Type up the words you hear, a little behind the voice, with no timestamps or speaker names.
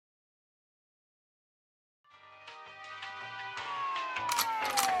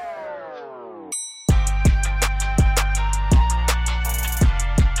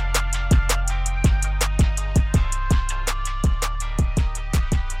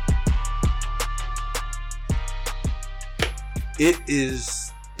It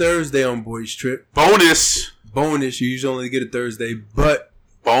is Thursday on Boys Trip. Bonus. You usually only get a Thursday, but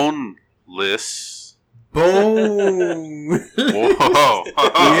boneless. Whoa.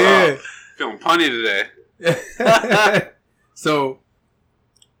 Yeah. Feeling punny today. So,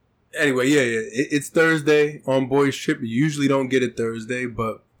 anyway, it's Thursday on Boys Trip. You usually don't get it Thursday,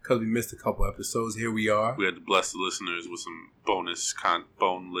 but because we missed a couple episodes, here we are. We had to bless the listeners with some boneless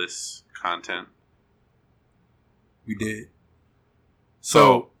content. We did.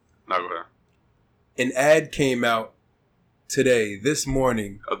 So, now go ahead. An ad came out today, this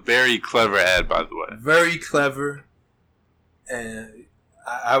morning. A very clever ad, by the way. Very clever. And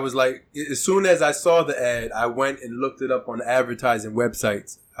I was like, as soon as I saw the ad, I went and looked it up on advertising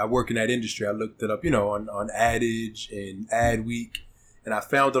websites. I work in that industry. I looked it up, on Ad Age and Adweek. And I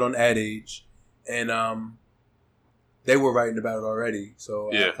found it on Ad Age. And they were writing about it already. So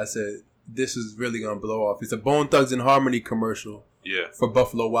yeah. I said, this is really going to blow off. It's a Bone Thugs and Harmony commercial for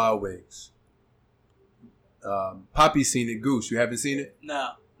Buffalo Wild Wings. Poppy's seen it. Goose, you haven't seen it?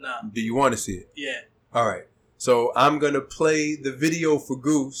 No. Do you want to see it? Yeah. All right. So I'm going to play the video for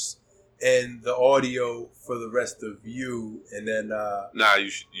Goose and the audio for the rest of you. And then... you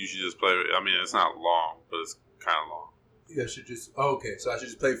should just play it. I mean, it's not long, but it's kind of long. I should just... Oh, okay. So I should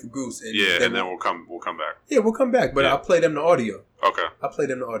just play it for Goose. And then we'll come back. Yeah, we'll come back. But I'll play them the audio. Okay. I'll play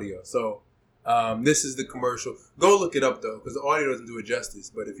them the audio. So this is the commercial. Go look it up, though, because the audio doesn't do it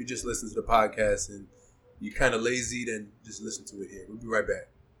justice. But if you just listen to the podcast and you're kind of lazy, then just listen to it here. We'll be right back.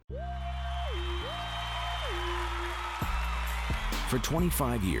 For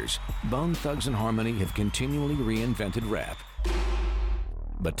 25 years, Bone Thugs and Harmony have continually reinvented rap.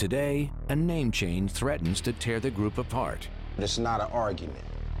 But today, a name change threatens to tear the group apart. It's not an argument.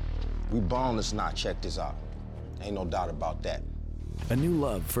 We boneless not. Check this out. Ain't no doubt about that. A new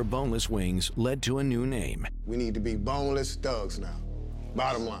love for boneless wings led to a new name. We need to be boneless thugs now.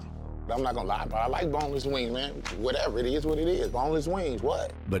 Bottom line. I'm not gonna lie, but I like boneless wings, man. Whatever, it is what it is. Boneless wings,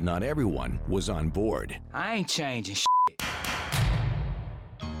 what? But not everyone was on board. I ain't changing shit.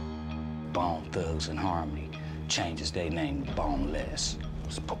 Bone Thugs and Harmony changes their name to Boneless.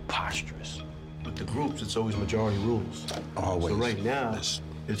 It's preposterous. With the groups, it's always majority rules. Always. So right now,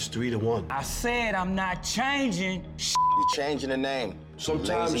 it's 3-1. I said I'm not changing shit. You're changing the name.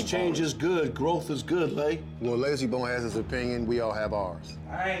 Sometimes Lazy change Bone. is good. Growth is good, Lay. Well, Lazy Bone has his opinion. We all have ours.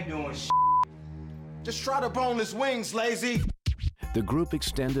 I ain't doing shit. Just try the boneless wings, Lazy. The group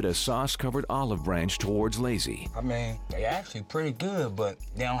extended a sauce-covered olive branch towards Lazy. I mean, they actually pretty good, but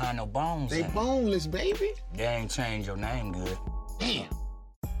they don't have no bones. They boneless, baby. They ain't changed your name good. Damn.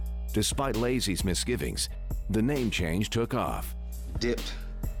 Despite Lazy's misgivings, the name change took off. Dipped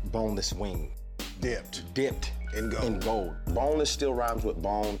boneless wing. Dipped in gold. Boneless still rhymes with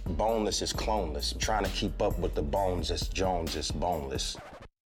bone. Boneless is cloneless. Trying to keep up with the bones as Jones is boneless.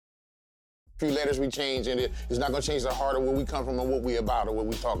 Few letters we change in it. It's not gonna change the heart of where we come from or what we about or what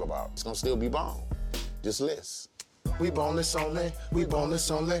we talk about. It's gonna still be bone. Just list. We boneless only, we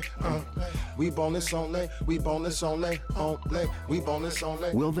boneless only, we boneless only, we boneless only, we boneless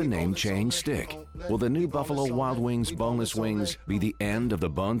only. Will the name change stick? Will the new Buffalo Wild Wings boneless wings be the end of the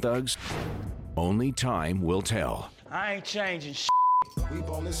Bone Thugs? Only time will tell. I ain't changing shit. We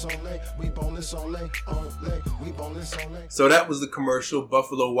boneless only, we boneless only, we boneless only. So that was the commercial,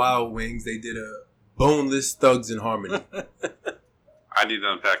 Buffalo Wild Wings. They did a Boneless Thugs and Harmony. I need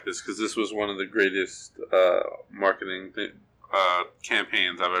to unpack this because this was one of the greatest marketing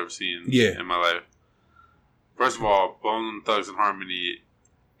campaigns I've ever seen in my life. First of all, Bone Thugs and Harmony,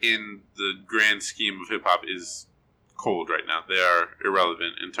 in the grand scheme of hip hop, is cold right now. They are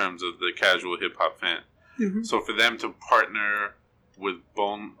irrelevant in terms of the casual hip hop fan. Mm-hmm. So for them to partner with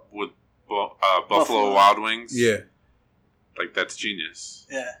Buffalo Wild Wings, like that's genius.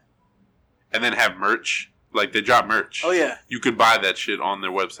 Yeah. And then have merch. Like, they drop merch. Oh, yeah. You could buy that shit on their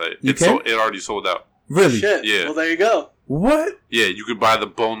website. It already sold out. Really? Shit. Yeah. Well, there you go. What? Yeah, you could buy the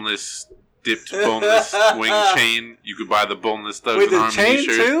dipped boneless wing chain. You could buy the boneless Thugs and Harmony chain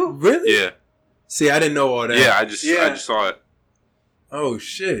shirt. too? Really? Yeah. See, I didn't know all that. Yeah, I just saw it. Oh,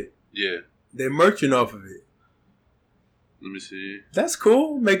 shit. Yeah. They're merching off of it. Let me see. That's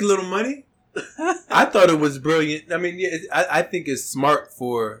cool. Make a little money. I thought it was brilliant. I mean, I think it's smart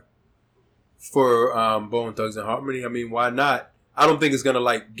for Bone Thugs and Harmony. I mean, why not? I don't think it's gonna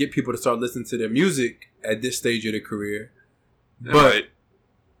like get people to start listening to their music at this stage of their career. But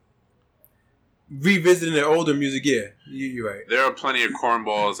revisiting their older music, you're right. There are plenty of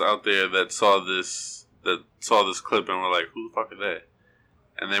cornballs out there that saw this clip and were like, "Who the fuck are they?"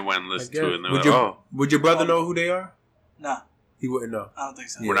 And they went and listened to it, and they went, "Oh." Would your brother know who they are? Nah. He wouldn't know. I don't think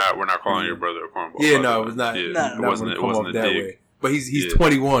so. We're not calling your brother a cornball. Yeah, no, it was not. Yeah, it wasn't a dig. way. But he's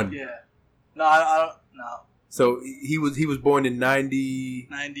 21. Yeah. No, I don't. No. So he was born in 90...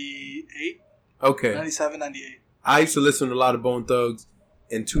 98? Okay. 97, 98. I used to listen to a lot of Bone Thugs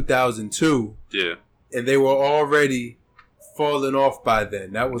in 2002. Yeah. And they were already falling off by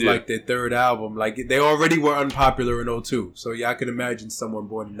then. That was like their third album. Like, they already were unpopular in 02. So, yeah, I can imagine someone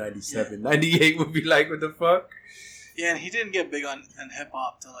born in 97. 98 would be like, what the fuck? Yeah, and he didn't get big on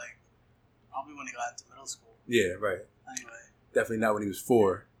hip-hop till, like, probably when he got into middle school. Yeah, right. Anyway. Definitely not when he was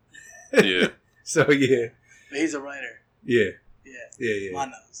 4. Yeah. So, yeah. But he's a writer. Yeah. Yeah. My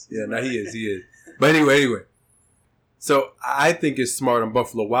nose. Yeah, no, he is. But anyway. So I think it's smart on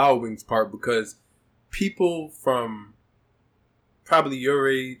Buffalo Wild Wings' part because people from probably your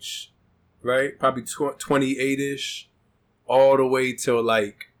age, right? Probably 28-ish, all the way till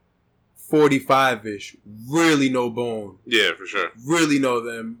like 45-ish, really know Bone. Yeah, for sure. Really know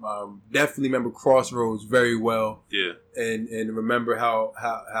them. Definitely remember Crossroads very well. Yeah. And remember how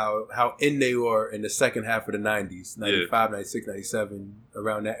in they were in the second half of the 90s, 95, 96, 97,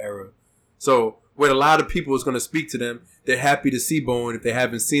 around that era. So when a lot of people is going to speak to them, they're happy to see Bone if they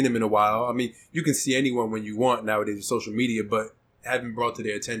haven't seen him in a while. I mean, you can see anyone when you want nowadays with social media, but haven't brought to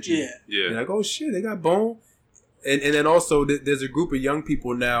their attention. Yeah. You're like, oh shit, they got Bone. And then also there's a group of young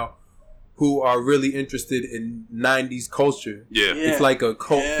people now who are really interested in 90s culture. Yeah. It's like a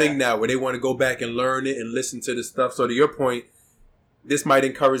cult thing now where they want to go back and learn it and listen to the stuff. So to your point, this might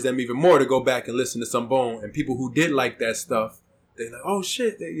encourage them even more to go back and listen to some Bone. And people who did like that stuff, they're like, oh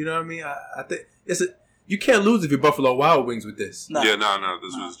shit, you know what I mean? I think you can't lose if you're Buffalo Wild Wings with this. No. Yeah, no,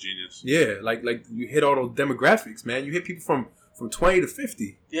 this was genius. Yeah, like you hit all those demographics, man. You hit people from 20 to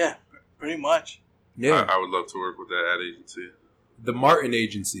 50. Yeah, pretty much. Yeah. I would love to work with that ad agency. The Martin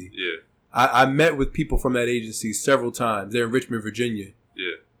Agency. Yeah. I met with people from that agency several times. They're in Richmond, Virginia.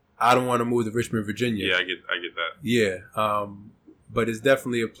 Yeah. I don't want to move to Richmond, Virginia. Yeah, I get that. Yeah. But it's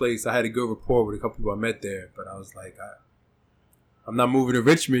definitely a place. I had a good rapport with a couple people I met there, but I was like, I'm not moving to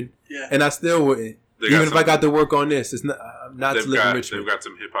Richmond. Yeah. And I still wouldn't. Even if I got to work on this, it's not. I'm not to live in Richmond. They've got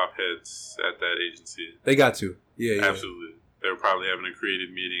some hip hop heads at that agency. They got to. Yeah. Absolutely. They were probably having a creative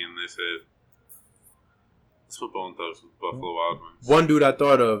meeting and they said, let's put Bone Thugs with Buffalo Wild Wings. One dude I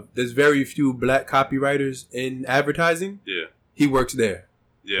thought of, there's very few black copywriters in advertising. Yeah. He works there.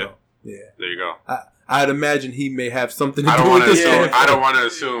 Yeah. So, yeah. There you go. I'd imagine he may have something to I do don't with this. I don't want to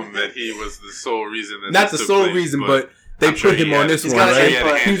assume that he was the sole reason. Not the sole reason, but they put him on this one,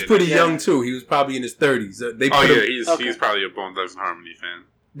 right? He was pretty young too. He was probably in his 30s. He's probably a Bone Thugs and Harmony fan.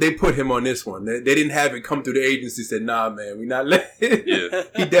 They put him on this one. They didn't have it come through the agency. Said, "Nah, man, we not letting." Yeah.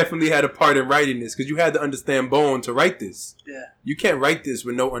 He definitely had a part in writing this because you had to understand Bone to write this. Yeah. You can't write this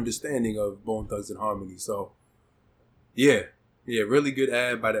with no understanding of Bone Thugs and Harmony. So, yeah, really good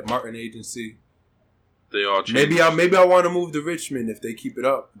ad by that Martin Agency. They all changed. Maybe I want to move to Richmond if they keep it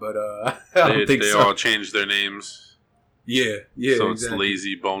up, but I don't think so. They all changed their names. Yeah. So exactly. it's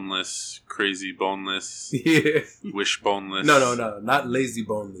Lazy Boneless, Crazy Boneless, Wish Boneless. No, not Lazy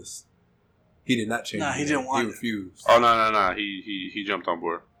Boneless. He did not change. No, he didn't want it. He refused. Oh no. He jumped on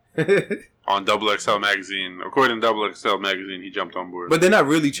board. On XXL Magazine, according to XXL Magazine, he jumped on board. But they're not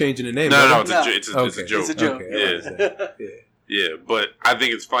really changing the name. No, it's a joke. It's a joke. Okay, yeah, but I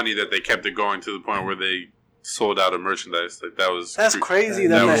think it's funny that they kept it going to the point where they sold out of merchandise. Like that's crazy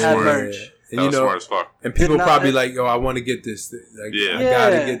that they had merch. Yeah. And that was smart as fuck. And people probably like, yo, I want to get this. Like, I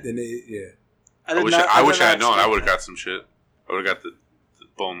gotta get. I wish I had known. I would have got some shit. I would have got the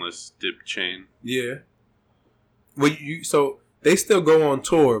boneless dip chain. Yeah. Well, so they still go on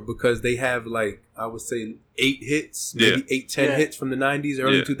tour because they have like I would say 8 hits, maybe 10 hits from the 90s,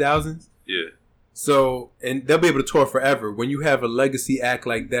 early 2000s. Yeah. So, and they'll be able to tour forever. When you have a legacy act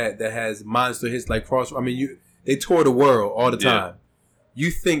like that has monster hits like Crossroads, I mean, they tour the world all the time. You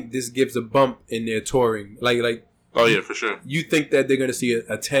think this gives a bump in their touring? Like oh yeah, for sure. You think that they're going to see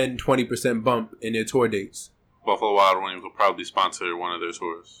a 10-20% bump in their tour dates? Buffalo Wild Wings will probably sponsor one of their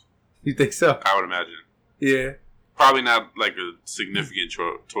tours. You think so? I would imagine. Yeah. Probably not like a significant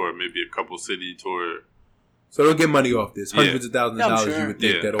tour, maybe a couple city tour. So they'll get money off this. Hundreds of thousands of dollars, you would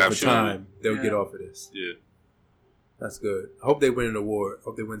think that over time they'll get off of this. Yeah. That's good. I hope they win an award. I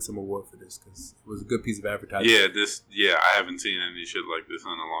hope they win some award for this because it was a good piece of advertising. Yeah, I haven't seen any shit like this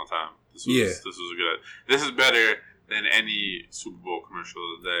in a long time. This was a good. This is better than any Super Bowl commercial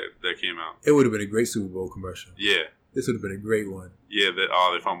that came out. It would have been a great Super Bowl commercial. Yeah. This would have been a great one. Yeah, they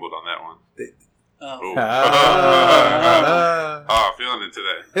fumbled on that one. Feeling it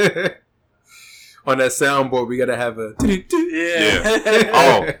today. On that soundboard, we gotta have a yeah.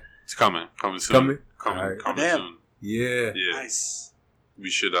 Oh, it's coming soon. Coming soon. Yeah. Nice. We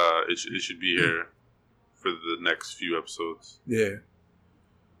should. It should be here for the next few episodes. Yeah.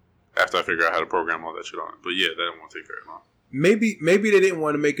 After I figure out how to program all that shit on it. But yeah, that won't take very long. Maybe they didn't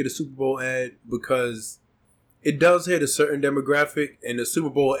want to make it a Super Bowl ad because it does hit a certain demographic, and the Super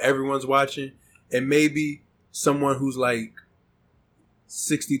Bowl everyone's watching, and maybe someone who's like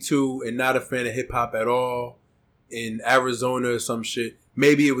 62 and not a fan of hip hop at all in Arizona or some shit,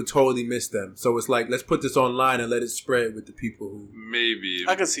 maybe it would totally miss them. So it's like, let's put this online and let it spread with the people who. Maybe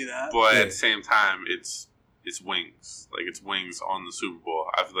I could see that, but at the same time, it's wings. Like, it's wings on the Super Bowl.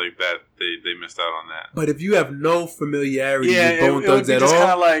 I feel like that they missed out on that. But if you have no familiarity with Bone Thugs at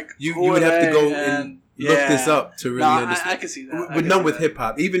all, like, you would have to go and look this up to really understand. I can see that. But none with hip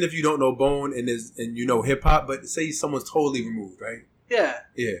hop. Even if you don't know Bone and you know hip hop, but say someone's totally removed, right? Yeah.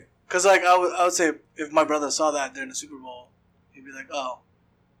 Yeah. Because like I would say if my brother saw that during the Super Bowl, he'd be like, "Oh,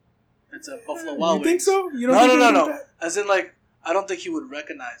 it's a Buffalo Wild Wings." You think so? You don't No. As in, like, I don't think he would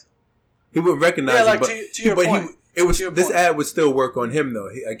recognize it. He wouldn't recognize like, it, but to your point. This ad would still work on him though.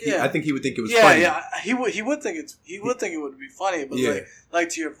 I think he would think it was funny. Yeah, he would think it would be funny, but like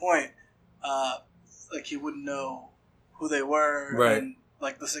to your point, like he wouldn't know who they were, right? And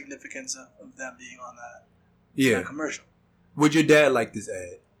like the significance of them being on that commercial. Would your dad like this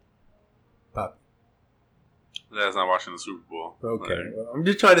ad, Pop? Dad's not watching the Super Bowl. Okay, I'm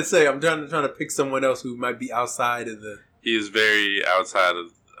just trying to say, I'm trying to pick someone else who might be outside of the. He is very outside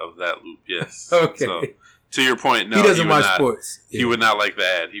of that loop. Yes. Okay. So, to your point, no, he doesn't watch sports. Yeah. He would not like the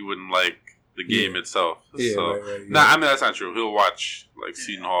ad. He wouldn't like the game itself. Yeah, so, right. No, I mean that's not true. He'll watch like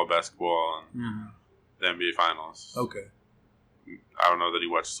Seton Hall basketball and the NBA Finals. Okay. I don't know that he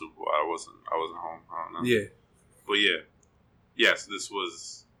watched Super Bowl. I wasn't home. I don't know. Yeah. But yes, this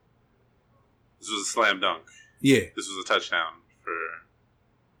was a slam dunk. Yeah. This was a touchdown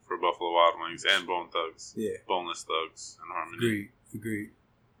for Buffalo Wild Wings and Bone Thugs. Yeah. Boneless Thugs and Harmony. Agreed.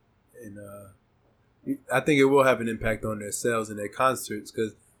 And I think it will have an impact on their sales and their concerts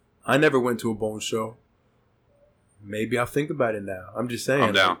because I never went to a Bone show. Maybe I'll think about it now. I'm just saying.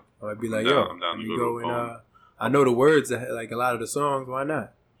 I'm down. I might be like, I'm down let to me go go to and I know the words like a lot of the songs. Why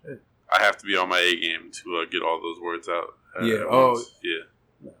not? Shit. I have to be on my A game to get all those words out. Yeah.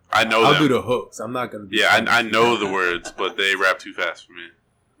 Yeah. I know I'll them. do the hooks. I'm not gonna. I know the words, but they rap too fast for me.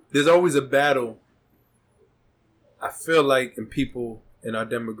 There's always a battle. I feel like in people in our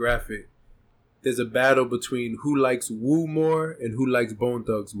demographic, there's a battle between who likes Wu more and who likes Bone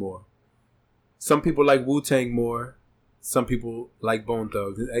Thugs more. Some people like Wu-Tang more. Some people like Bone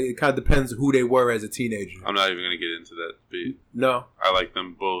Thugs. It kind of depends who they were as a teenager. I'm not even going to get into that debate. No. I like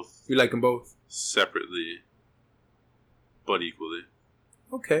them both. You like them both? Separately, but equally.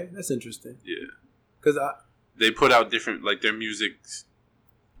 Okay, that's interesting. Yeah. Because they put out different, like their music,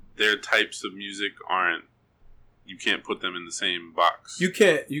 their types of music aren't, you can't put them in the same box. You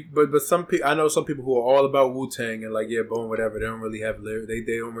can't. But some people, I know some people who are all about Wu-Tang and like, yeah, Bone, whatever. They don't really have lyrics.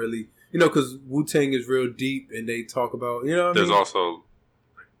 They don't really, because Wu-Tang is real deep and they talk about, what There's I mean? also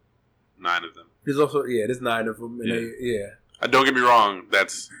 9 of them. There's 9 of them. And Don't get me wrong.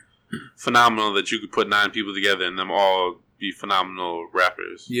 That's phenomenal that you could put 9 people together and them all be phenomenal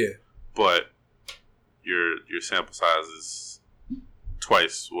rappers. Yeah. But your sample size is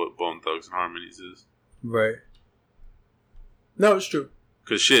twice what Bone Thugs and Harmonies is. Right. No, it's true.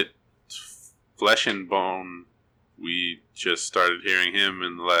 Because Flesh and Bone, we just started hearing him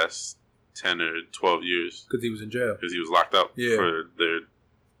in the last 10 or 12 years. Because he was in jail. Because he was locked up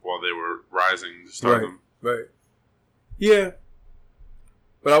while they were rising to stardom. Right. Yeah.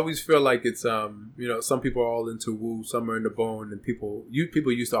 But I always feel like it's, some people are all into Wu, some are into Bone, and people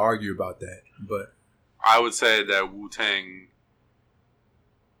used to argue about that. But I would say that Wu-Tang,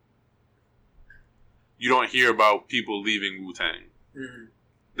 you don't hear about people leaving Wu-Tang. Mm-hmm.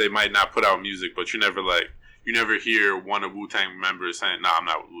 They might not put out music, but you never hear one of Wu-Tang members saying, "Nah, I'm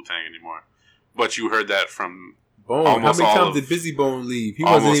not with Wu-Tang anymore." But you heard that from Bone. How many times did Bizzy Bone leave? He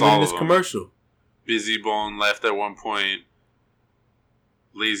wasn't even in this commercial. Bizzy Bone left at one point.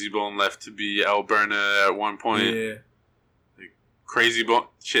 Lazy Bone left to be Alberna at one point. Yeah. Like, Crazy Bone.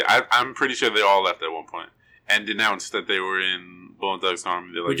 Shit, I'm pretty sure they all left at one point and denounced that they were in Bone Thugs and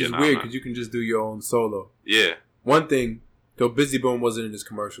Harmony. Which is weird because you can just do your own solo. Yeah. One thing, though, Bizzy Bone wasn't in this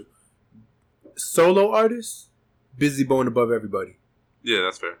commercial. Solo artists, Bizzy Bone above everybody. Yeah,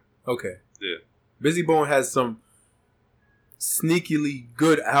 that's fair. Okay. Yeah. Bizzy Bone has some sneakily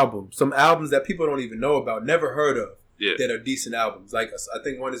good albums. Some albums that people don't even know about, never heard of. Yeah. That are decent albums. Like, I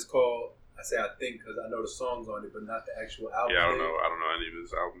think one is called, I say I think because I know the songs on it, but not the actual album. Yeah, I don't know any of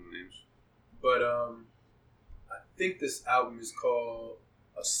his album names. But I think this album is called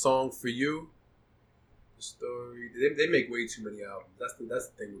A Song for You. Story. They make way too many albums. That's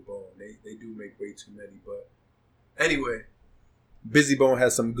the thing with Bone. They do make way too many. But anyway, Bizzy Bone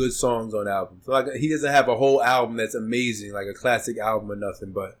has some good songs on albums. Like he doesn't have a whole album that's amazing, like a classic album or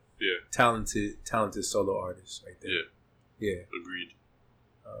nothing. But talented solo artist right there. Yeah. Agreed.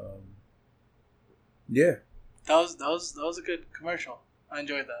 Yeah. That was a good commercial. I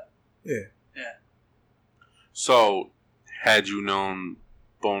enjoyed that. Yeah. Yeah. So, had you known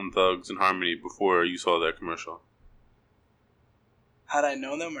Bone Thugs and Harmony before you saw that commercial? Had I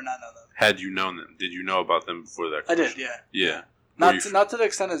known them or not known them? Had you known them? Did you know about them before that commercial? I did, yeah. Yeah. Not to the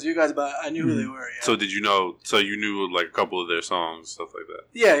extent as you guys, but I knew who they were. Yeah. So did you know? So you knew like a couple of their songs, stuff like that.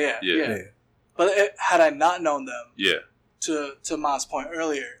 Yeah. But had I not known them, to Ma's point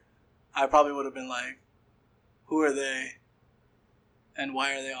earlier, I probably would have been like, "Who are they? And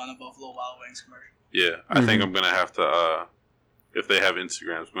why are they on a Buffalo Wild Wings commercial?" Yeah, I think I'm gonna have to. If they have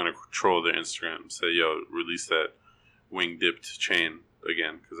Instagrams, I'm gonna control their Instagram. Say, "Yo, release that wing dipped chain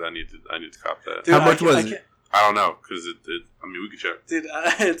again," because I need to cop that. Dude, how much was it? I don't know, because I mean, we can check. Dude,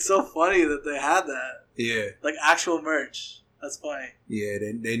 it's so funny that they had that. Yeah. Like actual merch. That's funny. Yeah,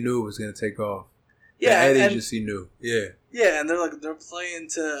 they knew it was going to take off. Yeah. The ad agency knew. Yeah. Yeah, and they're playing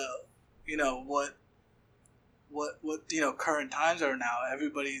to, what current times are now.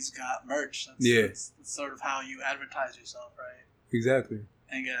 Everybody's got merch. That's sort of how you advertise yourself, right? Exactly.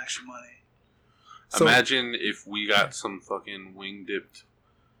 And get extra money. So, imagine if we got some fucking wing dipped.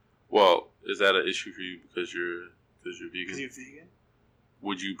 Well, is that an issue for you because you're vegan? Because you're vegan?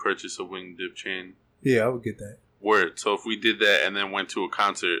 Would you purchase a wing dip chain? Yeah, I would get that. Word. So if we did that and then went to a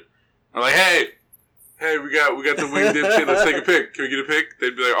concert, I'm like, hey, we got the wing dip chain. Let's take a pic. Can we get a pic?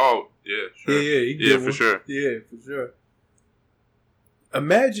 They'd be like, oh, yeah, sure. Yeah, for sure. Yeah, for sure.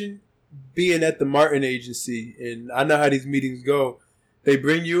 Imagine being at the Martin Agency, and I know how these meetings go. They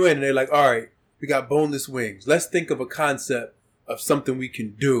bring you in, and they're like, all right, we got boneless wings. Let's think of a concept of something we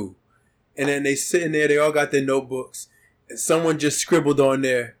can do. And then they sitting there, they all got their notebooks, and someone just scribbled on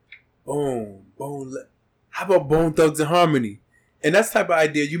there, boom, how about Bone Thugs and Harmony? And that's the type of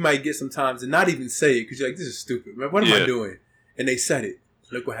idea you might get sometimes and not even say it because you're like, this is stupid, man. What am I doing? And they said it.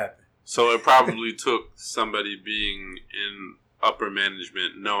 Look what happened. So it probably took somebody being in upper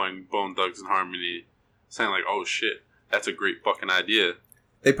management, knowing Bone Thugs and Harmony, saying like, oh shit, that's a great fucking idea.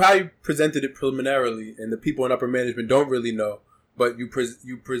 They probably presented it preliminarily, and the people in upper management don't really know. But you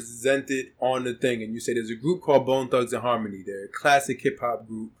present it on the thing, and you say there's a group called Bone Thugs and Harmony. They're a classic hip hop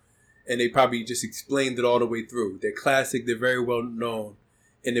group, and they probably just explained it all the way through. They're classic. They're very well known.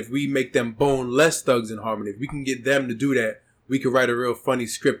 And if we make them boneless Thugs and Harmony, if we can get them to do that, we could write a real funny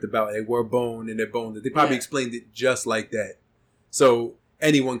script about they were bone and they're boneless. They probably explained it just like that, so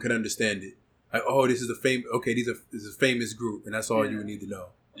anyone could understand it. Like, oh, this is a this is a famous group, and that's all you would need to know.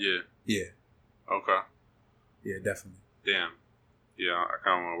 Yeah. Okay. Yeah, definitely. Damn. Yeah, I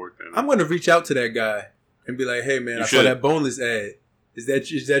kind of want to work there now. I'm going to reach out to that guy and be like, hey, man, I saw that boneless ad. Is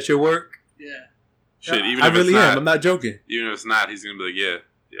that your work? Yeah. Shit, even I if really it's not, am. I'm not joking. Even if it's not, he's going to be like,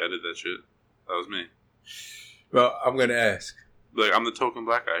 yeah, I did that shit. That was me. Well, I'm going to ask. Like, I'm the token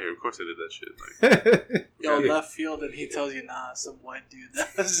black guy here. Of course I did that shit. Like, left field, and he tells you, nah, some white dude.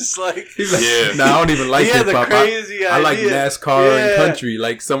 That was just like... He's like, nah, I don't even like hip-hop. I like NASCAR and country,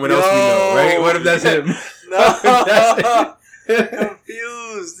 like someone else we know, right? What if that's him? No.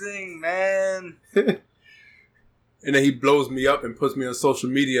 Confusing, man. And then he blows me up and puts me on social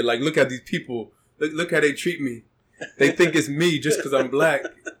media. Like, look at these people. Look how they treat me. They think it's me just because I'm black.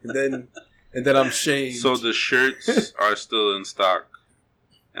 And then I'm shamed. So the shirts are still in stock.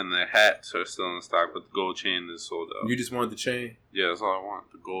 And the hats are still in stock. But the gold chain is sold out. You just want the chain? Yeah, that's all I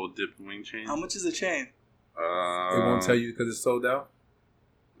want. The gold dipped wing chain. How much is the chain? It won't tell you because it's sold out?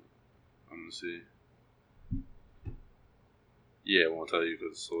 I'm going to see. Yeah, it won't tell you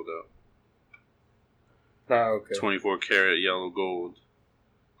because it's sold out. Oh, okay. 24 karat yellow gold.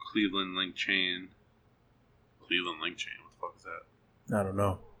 Cleveland link chain. Cleveland link chain? What the fuck is that? I don't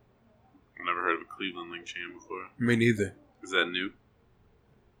know. I've never heard of a Cleveland link chain before. Me neither. Is that new?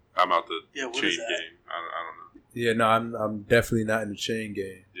 I'm out the chain game. I don't know. Yeah, no, I'm definitely not in the chain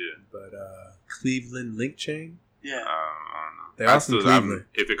game. Yeah. But Cleveland link chain? Yeah. I don't know. They are from Cleveland.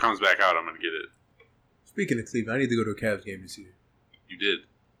 If it comes back out, I'm going to get it. Speaking of Cleveland, I need to go to a Cavs game this year. You did?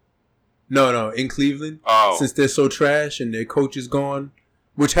 No, in Cleveland. Oh. Since they're so trash and their coach is gone,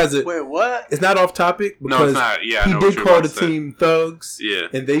 which has a... Wait, what? It's not off topic because no, it's not. Yeah, he did call the team Thugs. Yeah.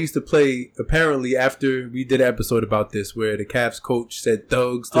 And they used to play, apparently, after we did an episode about this where the Cavs coach said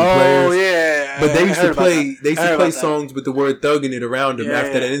thugs to the players. Oh, yeah. But they used to play songs with the word thug in it around them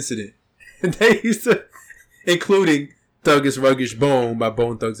after that incident. And they used to, including Thuggish Ruggish Bone by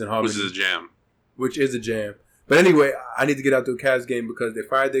Bone Thugs and Harmony. Which is a jam. which is a jam. But anyway, I need to get out to a Cavs game because they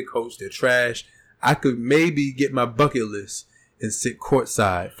fired their coach. They're trash. I could maybe get my bucket list and sit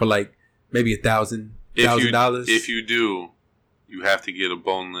courtside for like maybe $1,000. If you do, you have to get a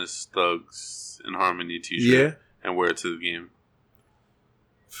Boneless Thugs and Harmony t-shirt and wear it to the game.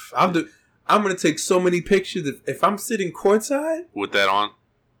 I'm going to take so many pictures if I'm sitting courtside. With that on?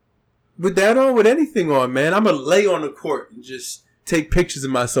 With that on, with anything on, man. I'm going to lay on the court and just take pictures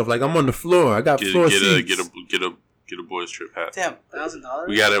of myself like I'm on the floor. I got floor seats. Get a boys trip hat. Damn, $1,000?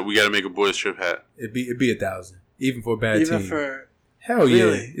 We gotta make a boys trip hat. It'd be $1,000, even for a bad team. Even for hell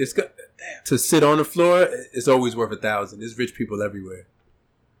really? Yeah, it's to sit on the floor. It's always worth $1,000. There's rich people everywhere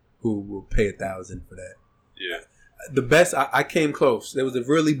who will pay $1,000 for that. Yeah. The best. I came close. There was a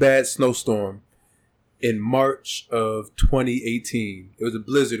really bad snowstorm in March of 2018. It was a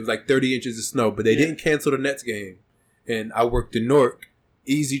blizzard. It was like 30 inches of snow, but they didn't cancel the Nets game. And I worked in Newark.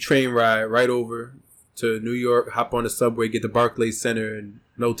 Easy train ride right over to New York, hop on the subway, get to Barclays Center in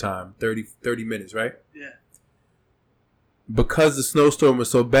no time, 30 minutes, right? Yeah. Because the snowstorm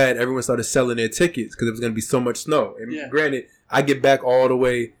was so bad, everyone started selling their tickets because it was going to be so much snow. And granted, I get back all the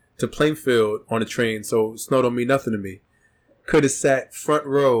way to Plainfield on a train, so snow don't mean nothing to me. Could have sat front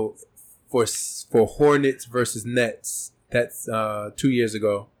row for Hornets versus Nets. That's 2 years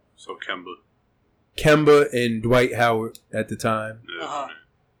ago. So Kemba and Dwight Howard at the time. Uh-huh.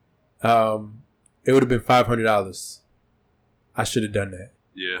 It would have been $500. I should have done that.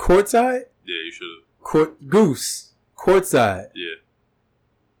 Yeah. Courtside? Yeah, you should have. Goose. Courtside. Yeah.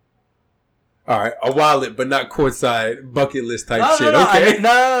 All right, a wallet, but not courtside bucket list type shit. Okay. No.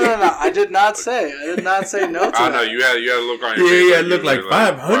 I did not say no to that. I know you had a look on your face. Yeah, it looked like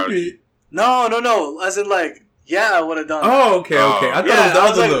 500. No. As in, like, I would have done. Oh, okay. I thought it was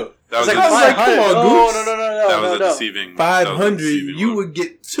the other look. That was like, come on, Goose. No. That was a deceiving. 500. You would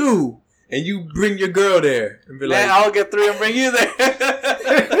get 2, and you bring your girl there and be like, I'll get 3 and bring you there.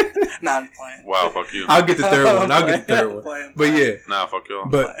 Nah, I'm playing. Wow, fuck you. I'll get the third one. But yeah. Nah, fuck you.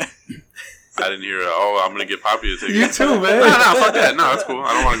 But I didn't hear I'm going to get Poppy a ticket. You too, man. Nah, fuck that. No, that's cool.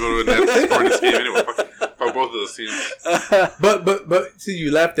 I don't want to go to a Nets Hornets game anyway. Fuck both of those teams. But see,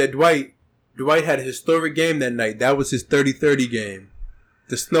 you laughed at Dwight. Dwight had a historic game that night. That was his 30-30 game.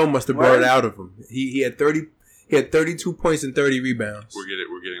 The snow must have brought it out of him. He had 30. He had 32 points and 30 rebounds. We're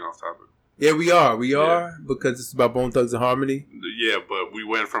getting off topic. Yeah, we are because it's about Bone Thugs and Harmony. Yeah, but we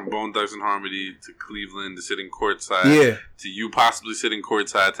went from Bone Thugs and Harmony to Cleveland to sitting courtside to you possibly sitting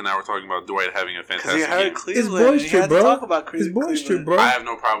courtside to now we're talking about Dwight having a fantastic game. Cleveland. It's boys trip, bro. Talk about it's boys trip, bro. I have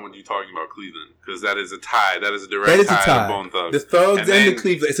no problem with you talking about Cleveland because that is a tie. That is a direct tie to Bone Thugs. The Thugs and the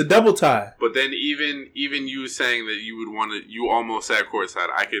Cleveland. It's a double tie. But then even you saying that you would want to, you almost sat courtside.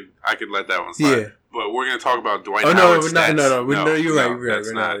 I could let that one slide. Yeah. But we're gonna talk about Dwight Howard. No, you're right.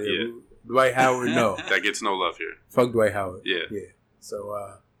 That's not. Yeah. Dwight Howard, no. That gets no love here. Fuck Dwight Howard. Yeah.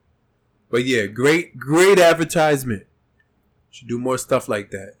 So, but yeah, great advertisement. Should do more stuff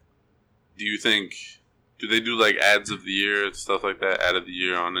like that. Do you think, do they do like ads of the year and stuff like that? Ad of the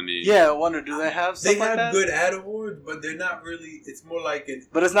year on any? Yeah, I wonder, do they have stuff like that? They have good ad awards, but they're not really, it's more like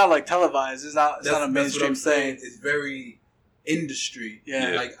But it's not like televised. It's not a mainstream thing. It's very industry.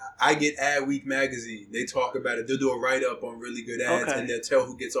 Yeah. Like I get Ad Week magazine. They talk about it. They'll do a write up on really good ads and they'll tell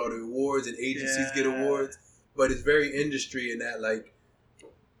who gets all the awards and agencies get awards. But it's very industry in that like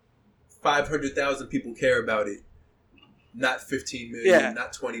 500,000 people care about it. Not 15 million,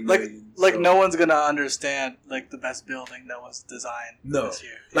 not 20 million. Like no one's gonna understand like the best building that was designed this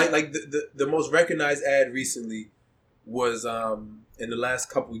year. Like the most recognized ad recently was in the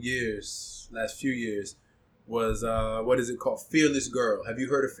last few years was what is it called? Fearless Girl. Have you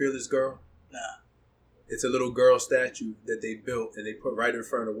heard of Fearless Girl? Nah. It's a little girl statue that they built and they put right in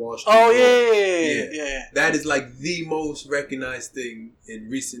front of Wall Street. Oh yeah. That is like the most recognized thing in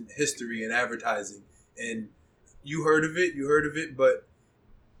recent history in advertising. And you heard of it, but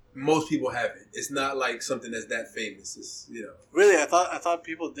most people haven't. It's not like something that's that famous. It's, Really, I thought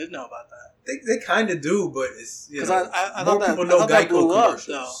people did know about that. They kind of do, but it's because I thought people know Geico blew up,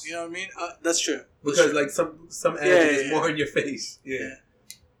 though. You know what I mean? That's true. Because like some ads is more in your face. Yeah.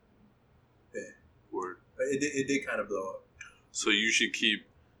 Word. But it did kind of blow up. So you should keep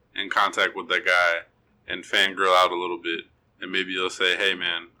in contact with that guy and fangirl out a little bit, and maybe you'll say, "Hey,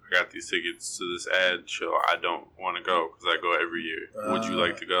 man, I got these tickets to this ad show. I don't want to go because I go every year. Would you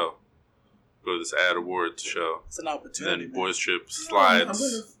like to go? Go to this ad awards show. It's an opportunity. Then Boys Trip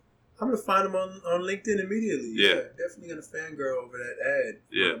slides. I'm gonna find him on LinkedIn immediately. Yeah, definitely gonna fangirl over that ad.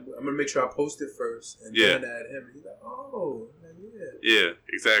 Yeah, I'm gonna make sure I post it first and then add him. And he's like, oh, man, yeah,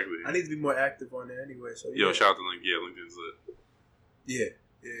 exactly. I need to be more active on there anyway. So shout out to LinkedIn. Yeah, LinkedIn's lit. Yeah.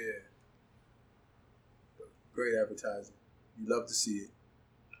 great advertising. You love to see it.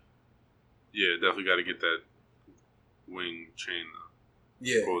 Yeah, definitely got to get that wing chain.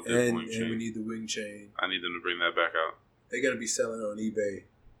 Yeah, and we need the wing chain. I need them to bring that back out. They're gonna be selling on eBay,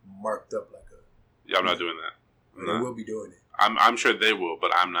 marked up like a. Yeah, I'm not doing that. They will be doing it. I'm sure they will,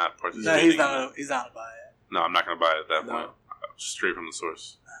 but I'm not participating. No, he's not gonna buy it. No, I'm not gonna buy it at that point. Straight from the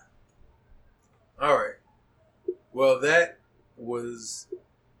source. All right. Well, that was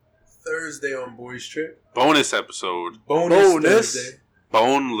Thursday on Boys Trip. Bonus episode. Thursday.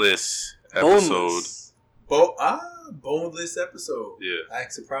 Boneless episode. Boneless episode. Yeah. I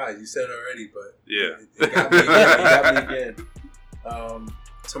act surprised. You said it already, but yeah, it got me again.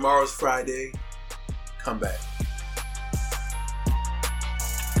 Tomorrow's Friday. Come back.